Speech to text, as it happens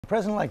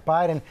President-elect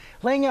Biden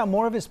laying out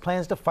more of his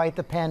plans to fight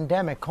the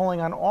pandemic, calling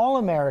on all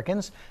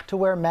Americans to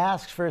wear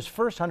masks for his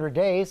first 100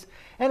 days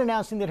and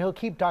announcing that he'll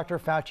keep Dr.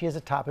 Fauci as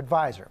a top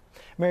advisor.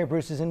 Mary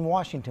Bruce is in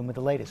Washington with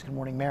the latest. Good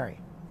morning, Mary.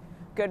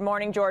 Good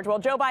morning, George. Well,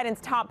 Joe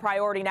Biden's top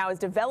priority now is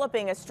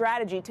developing a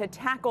strategy to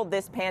tackle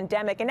this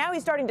pandemic. And now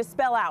he's starting to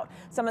spell out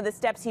some of the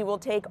steps he will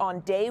take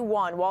on day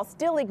one while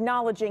still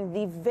acknowledging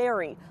the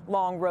very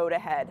long road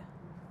ahead.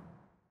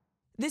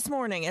 This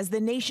morning, as the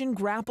nation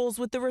grapples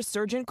with the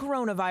resurgent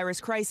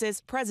coronavirus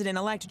crisis,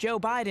 President-elect Joe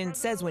Biden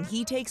says when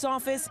he takes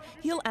office,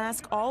 he'll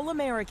ask all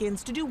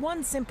Americans to do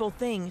one simple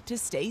thing to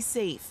stay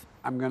safe.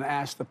 I'm going to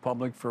ask the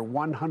public for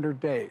 100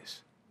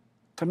 days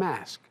to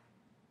mask.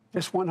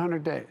 Just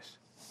 100 days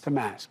to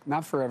mask,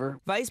 not forever.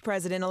 Vice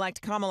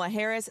President-elect Kamala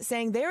Harris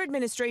saying their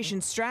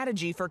administration's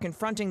strategy for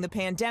confronting the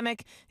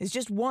pandemic is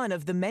just one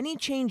of the many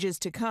changes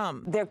to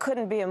come. There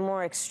couldn't be a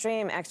more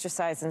extreme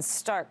exercise in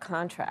stark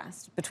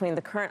contrast between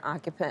the current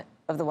occupant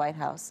of the White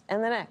House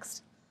and the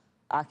next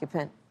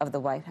occupant of the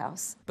White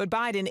House. But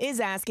Biden is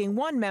asking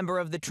one member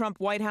of the Trump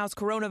White House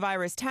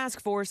coronavirus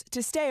task force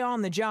to stay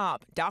on the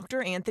job,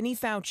 Dr. Anthony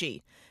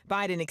Fauci.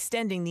 Biden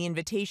extending the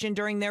invitation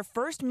during their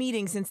first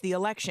meeting since the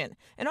election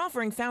and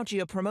offering Fauci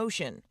a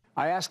promotion.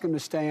 I asked him to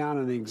stay on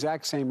in the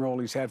exact same role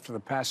he's had for the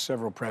past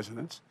several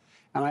presidents.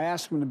 And I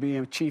asked him to be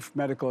a chief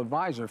medical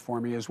advisor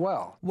for me as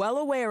well. Well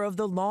aware of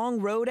the long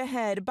road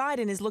ahead,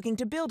 Biden is looking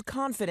to build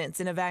confidence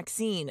in a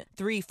vaccine.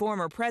 3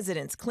 former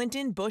presidents,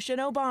 Clinton, Bush,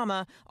 and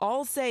Obama,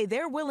 all say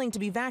they're willing to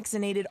be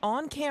vaccinated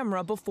on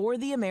camera before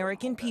the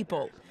American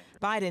people.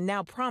 Biden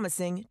now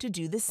promising to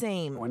do the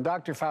same. When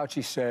Dr.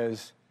 Fauci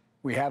says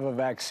we have a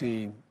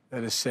vaccine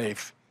that is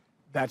safe,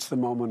 that's the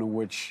moment in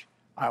which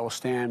I will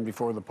stand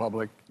before the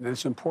public. And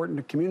it's important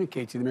to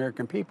communicate to the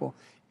American people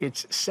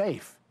it's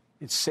safe.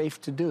 It's safe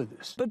to do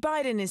this. But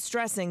Biden is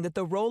stressing that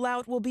the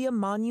rollout will be a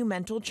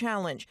monumental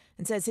challenge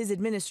and says his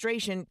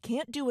administration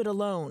can't do it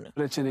alone.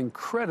 But it's an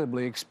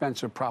incredibly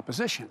expensive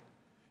proposition.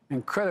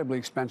 Incredibly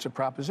expensive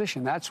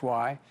proposition. That's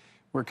why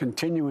we're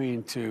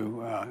continuing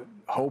to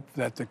hope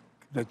that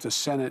the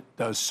Senate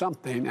does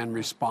something and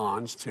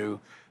responds to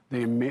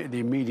the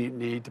immediate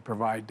need to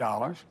provide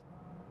dollars.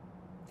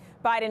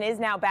 Biden is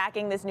now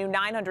backing this new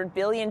 $900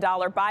 billion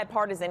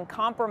bipartisan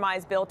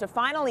compromise bill to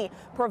finally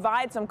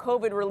provide some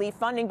COVID relief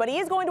funding. But he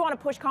is going to want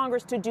to push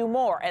Congress to do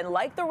more. And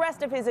like the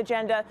rest of his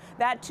agenda,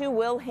 that too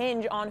will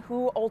hinge on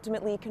who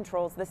ultimately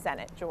controls the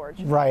Senate,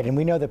 George. Right. And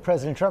we know that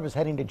President Trump is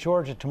heading to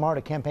Georgia tomorrow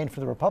to campaign for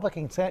the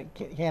Republican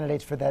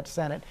candidates for that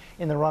Senate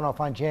in the runoff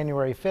on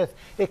January 5th.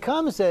 It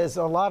comes as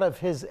a lot of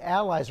his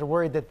allies are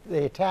worried that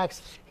the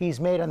attacks he's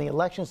made on the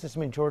election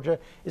system in Georgia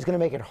is going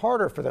to make it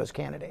harder for those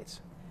candidates.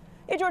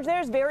 Hey, George,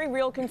 there's very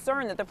real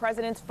concern that the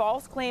president's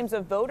false claims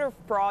of voter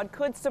fraud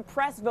could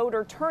suppress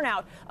voter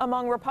turnout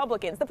among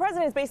Republicans. The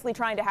president is basically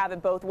trying to have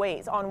it both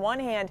ways. On one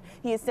hand,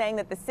 he is saying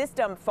that the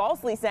system,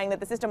 falsely saying that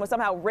the system was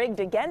somehow rigged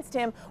against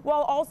him,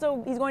 while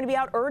also he's going to be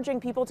out urging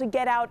people to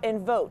get out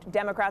and vote.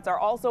 Democrats are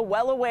also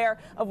well aware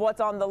of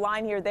what's on the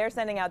line here. They're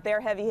sending out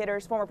their heavy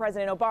hitters. Former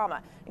President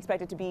Obama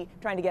expected to be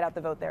trying to get out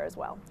the vote there as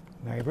well.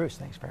 Mary Bruce,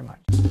 thanks very much.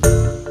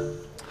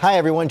 Hi,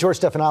 everyone. George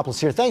Stephanopoulos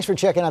here. Thanks for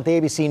checking out the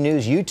ABC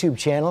News YouTube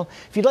channel.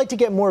 If you'd like to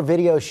get more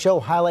videos, show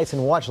highlights,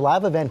 and watch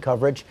live event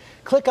coverage,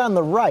 click on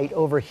the right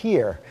over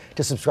here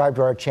to subscribe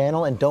to our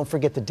channel. And don't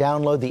forget to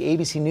download the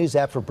ABC News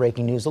app for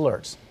breaking news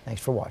alerts.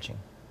 Thanks for watching.